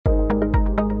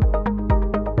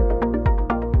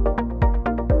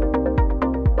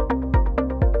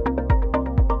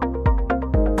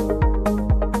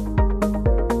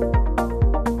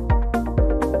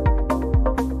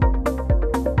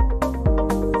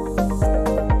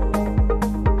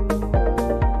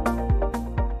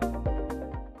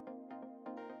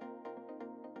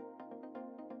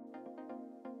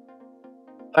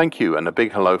Thank you, and a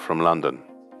big hello from London.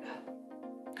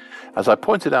 As I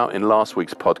pointed out in last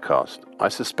week's podcast, I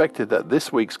suspected that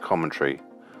this week's commentary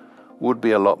would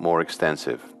be a lot more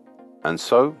extensive, and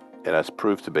so it has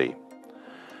proved to be.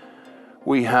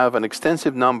 We have an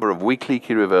extensive number of weekly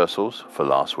key reversals for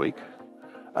last week,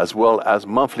 as well as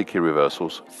monthly key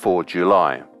reversals for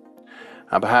July.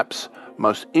 And perhaps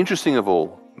most interesting of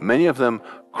all, many of them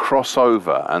cross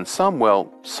over, and some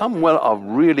are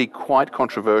really quite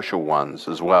controversial ones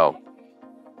as well.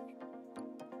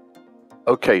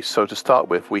 Okay, so to start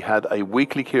with, we had a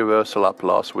weekly key reversal up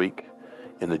last week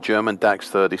in the German DAX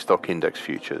 30 stock index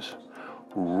futures,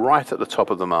 right at the top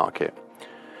of the market,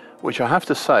 which I have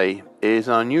to say is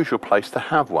an unusual place to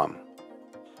have one.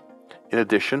 In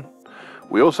addition,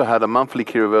 we also had a monthly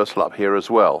key reversal up here as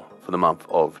well for the month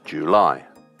of July,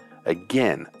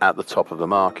 again at the top of the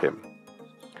market.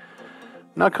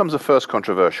 Now comes the first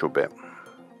controversial bit.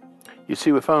 You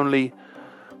see, with only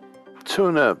 2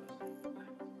 and a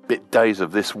bit days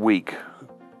of this week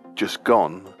just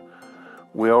gone,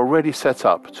 we are already set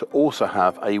up to also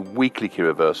have a weekly key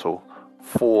reversal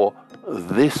for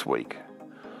this week,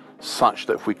 such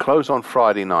that if we close on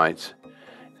Friday night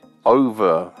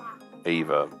over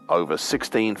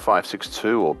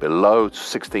 16,562 or below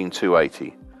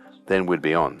 16,280, then we'd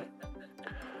be on.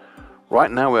 Right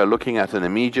now we are looking at an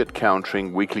immediate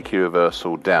countering weekly key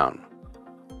reversal down,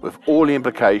 with all the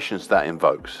implications that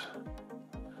invokes.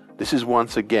 This is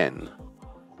once again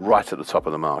right at the top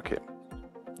of the market.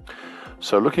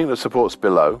 So looking at the supports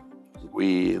below,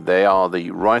 they are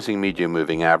the rising medium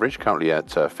moving average, currently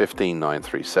at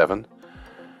 15,937,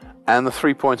 and the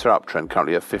 3-pointer uptrend,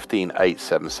 currently at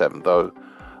 15,877, though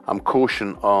I'm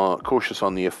cautious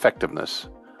on the effectiveness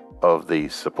of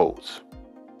these supports.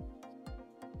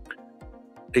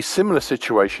 A similar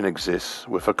situation exists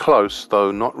with a close,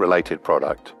 though not related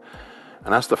product,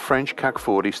 and that's the French CAC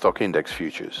 40 stock index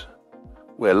futures,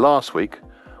 where last week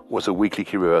was a weekly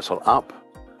key reversal up,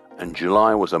 and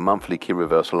July was a monthly key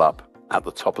reversal up at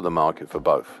the top of the market for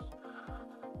both.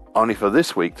 Only for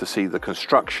this week to see the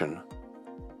construction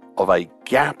of a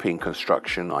gapping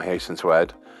construction, I hasten to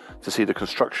add, to see the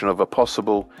construction of a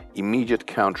possible immediate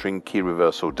countering key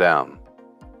reversal down.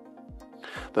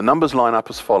 The numbers line up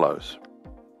as follows.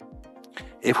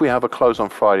 If we have a close on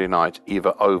Friday night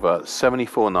either over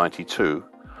 74.92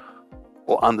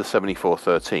 or under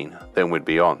 74.13, then we'd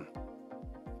be on.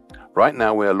 Right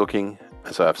now we are looking,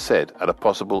 as I have said, at a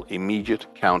possible immediate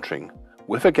countering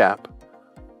with a gap,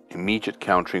 immediate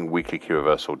countering weekly key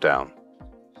reversal down.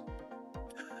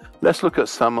 Let's look at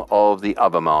some of the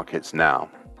other markets now.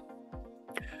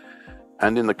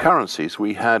 And in the currencies,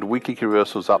 we had weekly key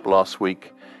reversals up last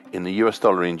week in the US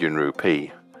dollar Indian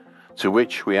rupee, to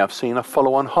which we have seen a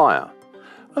follow-on higher,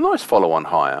 a nice follow-on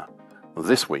higher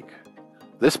this week.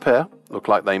 This pair look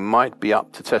like they might be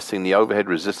up to testing the overhead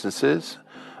resistances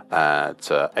at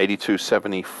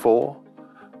 82.74,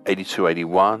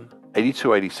 82.81,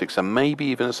 82.86, and maybe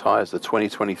even as high as the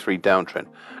 2023 downtrend,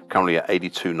 currently at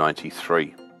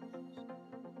 82.93.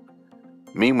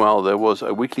 Meanwhile, there was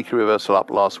a weekly key reversal up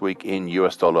last week in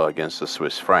US dollar against the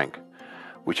Swiss franc,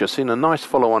 which has seen a nice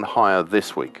follow-on higher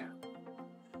this week,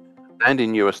 and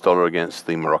in US dollar against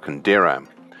the Moroccan dirham.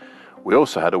 We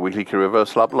also had a weekly key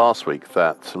reversal up last week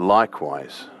that,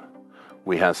 likewise,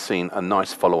 we have seen a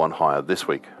nice follow-on higher this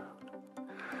week.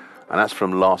 And that's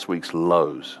from last week's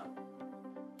lows.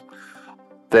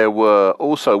 There were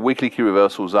also weekly key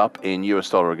reversals up in US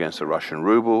dollar against the Russian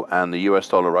ruble and the US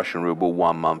dollar Russian ruble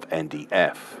 1-month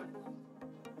NDF.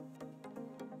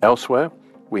 Elsewhere,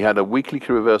 we had a weekly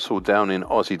key reversal down in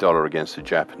Aussie dollar against the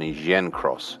Japanese yen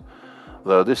cross,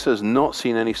 though this has not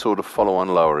seen any sort of follow-on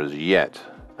lower as yet,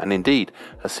 and indeed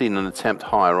has seen an attempt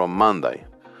higher on Monday,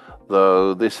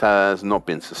 though this has not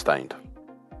been sustained.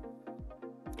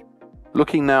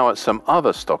 Looking now at some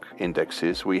other stock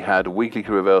indexes, we had weekly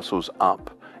reversals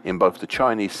up in both the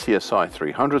Chinese CSI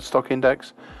 300 stock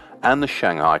index and the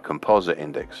Shanghai Composite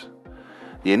Index.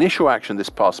 The initial action this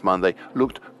past Monday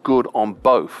looked good on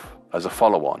both as a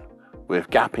follow-on, with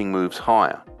gapping moves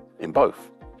higher in both.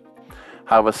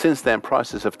 However, since then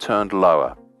prices have turned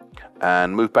lower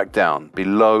and moved back down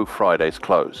below Friday's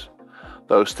close,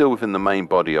 though still within the main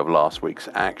body of last week's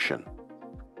action.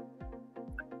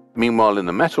 Meanwhile, in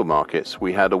the metal markets,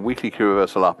 we had a weekly key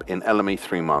reversal up in LME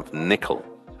 3-month nickel.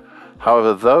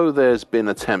 However, though there's been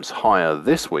attempts higher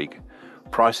this week,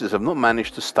 prices have not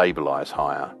managed to stabilize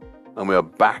higher, and we are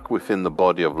back within the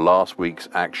body of last week's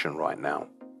action right now.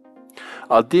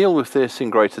 I'll deal with this in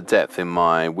greater depth in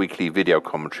my weekly video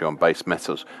commentary on base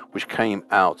metals, which came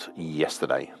out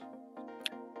yesterday.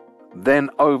 Then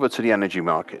over to the energy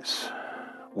markets.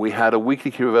 we had a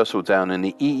weekly key reversal down in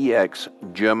the EEX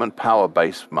German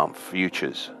power-based month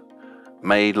futures,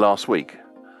 made last week.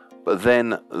 But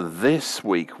then this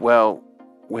week, well,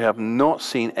 we have not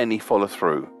seen any follow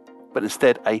through, but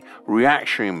instead a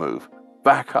reactionary move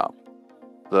back up,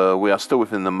 though we are still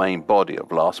within the main body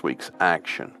of last week's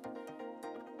action.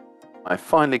 I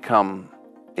finally come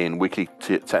in weekly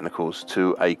technicals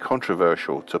to a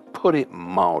controversial, to put it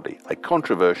mildly, a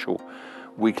controversial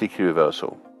weekly key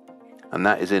reversal, and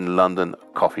that is in London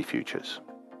coffee futures.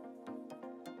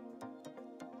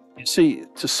 You see,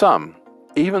 to some,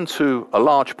 even to a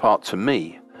large part to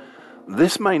me,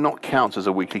 this may not count as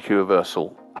a weekly key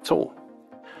reversal at all.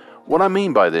 What I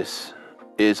mean by this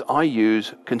is I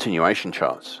use continuation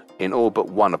charts in all but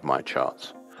one of my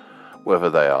charts, whether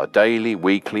they are daily,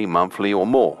 weekly, monthly or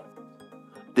more.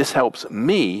 This helps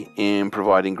me in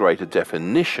providing greater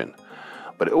definition,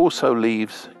 but it also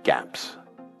leaves gaps,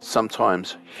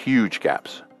 sometimes huge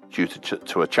gaps, due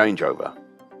to a changeover.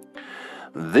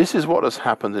 This is what has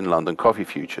happened in London coffee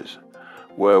futures,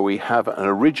 where we have an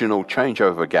original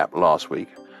changeover gap last week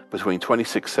between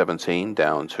 26.17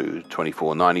 down to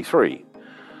 24.93.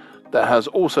 That has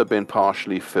also been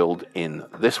partially filled in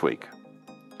this week.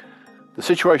 The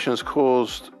situation was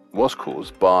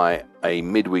caused by a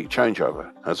midweek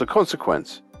changeover. As a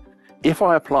consequence, if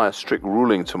I apply a strict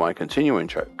ruling to my continuation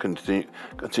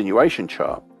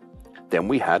chart, then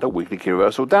we had a weekly key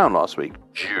reversal down last week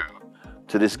due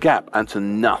to this gap and to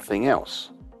nothing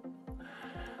else.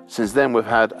 Since then, we've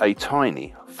had a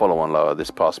tiny follow-on lower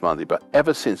this past Monday, but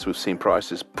ever since we've seen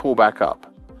prices pull back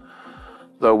up,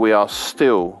 though we are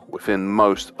still within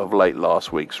most of late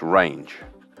last week's range,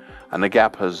 and the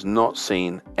gap has not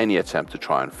seen any attempt to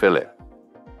try and fill it.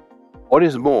 What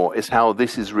is more is how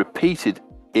this is repeated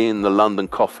in the London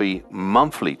coffee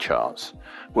monthly charts,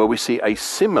 where we see a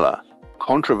similar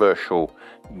controversial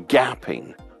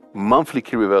gapping monthly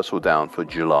key reversal down for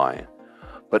July,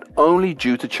 but only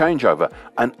due to changeover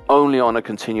and only on a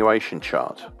continuation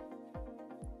chart.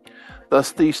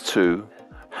 Thus, these two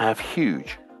have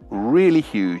huge, really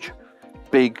huge,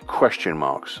 big question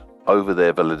marks over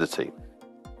their validity.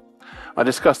 I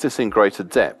discussed this in greater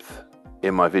depth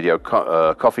in my video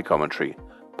coffee commentary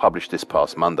published this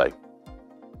past Monday.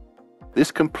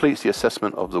 This completes the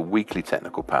assessment of the weekly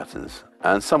technical patterns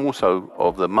and some also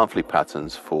of the monthly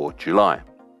patterns for July.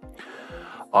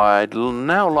 I'd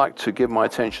now like to give my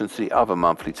attention to the other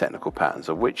monthly technical patterns,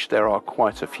 of which there are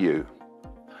quite a few.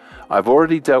 I've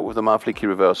already dealt with the monthly key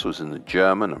reversals in the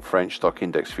German and French stock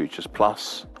index futures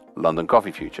plus London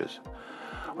coffee futures.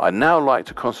 I'd now like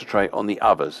to concentrate on the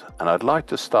others, and I'd like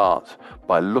to start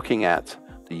by looking at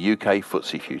the UK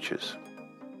FTSE futures.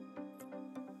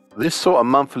 This saw a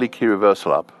monthly key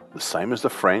reversal up, the same as the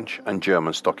French and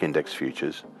German stock index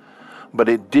futures, but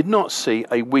it did not see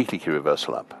a weekly key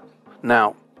reversal up.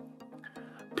 Now,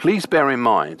 please bear in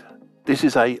mind, this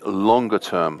is a longer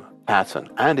term pattern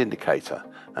and indicator,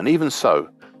 and even so,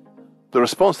 the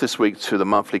response this week to the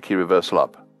monthly key reversal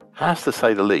up has, to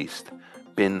say the least,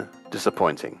 been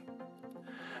disappointing.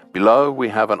 Below, we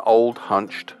have an old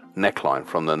hunched neckline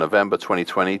from the November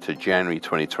 2020 to January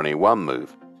 2021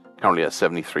 move, currently at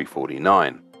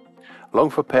 73.49, along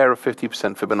with a pair of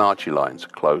 50% Fibonacci lines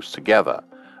close together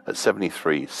at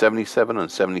 73.77 and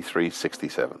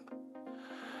 73.67.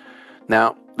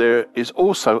 Now, there is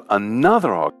also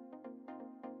another argument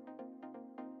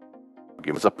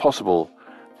as a possible,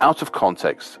 out of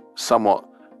context, somewhat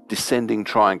descending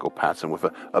triangle pattern with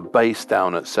a base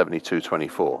down at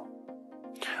 72.24.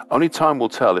 Only time will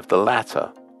tell if the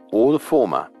latter or the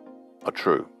former are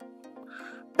true.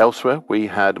 Elsewhere, we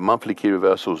had monthly key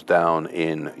reversals down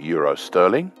in Euro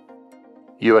Sterling,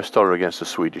 US dollar against the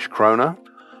Swedish krona,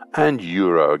 and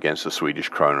Euro against the Swedish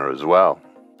krona as well.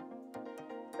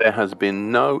 There has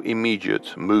been no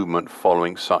immediate movement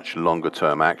following such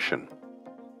longer-term action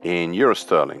in Euro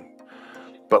Sterling,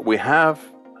 but we have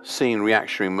seen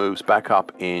reactionary moves back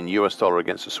up in US dollar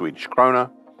against the Swedish krona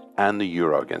and the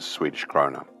Euro against the Swedish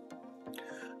krona.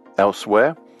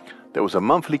 Elsewhere, there was a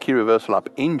monthly key reversal up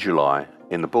in July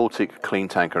in the Baltic Clean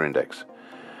Tanker Index,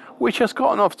 which has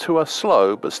gotten off to a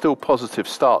slow but still positive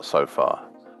start so far.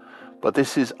 But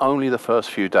this is only the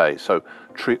first few days, so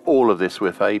treat all of this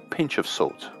with a pinch of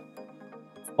salt.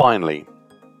 Finally,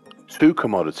 two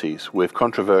commodities with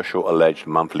controversial alleged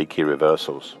monthly key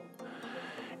reversals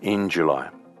in July,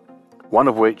 one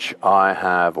of which I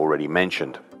have already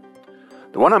mentioned.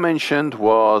 The one I mentioned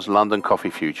was London coffee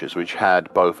futures, which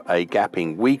had both a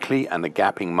gapping weekly and a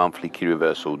gapping monthly key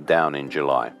reversal down in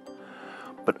July,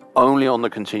 but only on the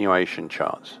continuation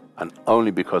charts and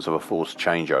only because of a forced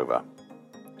changeover.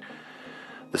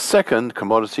 The second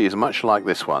commodity is much like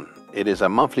this one, it is a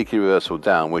monthly key reversal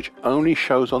down which only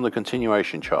shows on the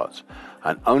continuation charts,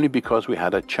 and only because we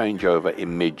had a changeover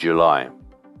in mid-July.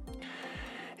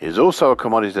 It is also a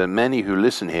commodity that many who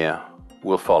listen here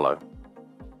will follow.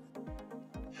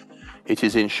 It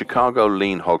is in Chicago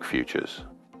lean hog futures.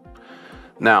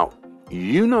 Now,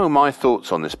 you know my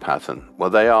thoughts on this pattern. Well,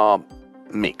 they are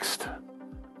mixed.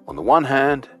 On the one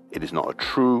hand, it is not a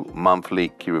true monthly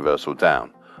key reversal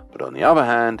down, but on the other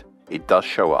hand, it does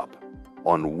show up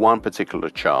on one particular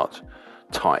chart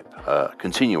type,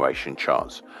 continuation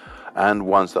charts, and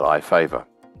ones that I favor.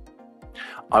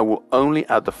 I will only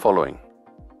add the following.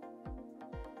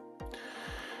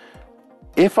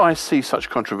 If I see such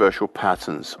controversial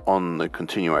patterns on the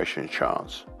continuation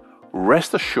charts,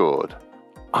 rest assured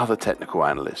other technical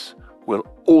analysts will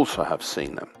also have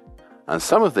seen them, and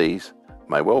some of these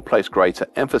may well place greater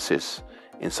emphasis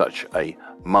in such a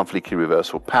monthly key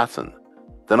reversal pattern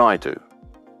than I do.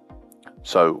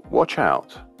 So watch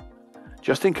out,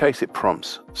 just in case it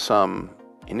prompts some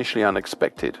initially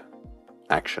unexpected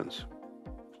actions.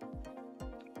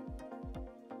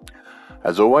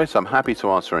 As always, I'm happy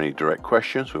to answer any direct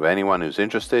questions with anyone who's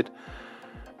interested.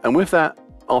 And with that,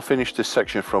 I'll finish this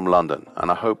section from London,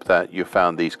 and I hope that you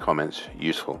found these comments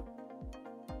useful.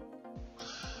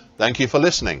 Thank you for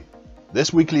listening.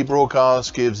 This weekly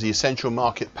broadcast gives the essential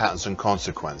market patterns and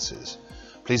consequences.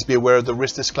 Please be aware of the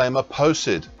risk disclaimer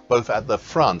posted both at the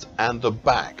front and the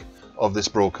back of this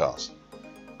broadcast.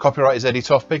 Copyright is Eddie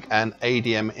Toftbig and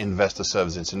ADM Investor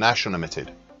Services International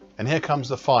Limited. And here comes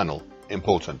the final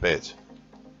important bit.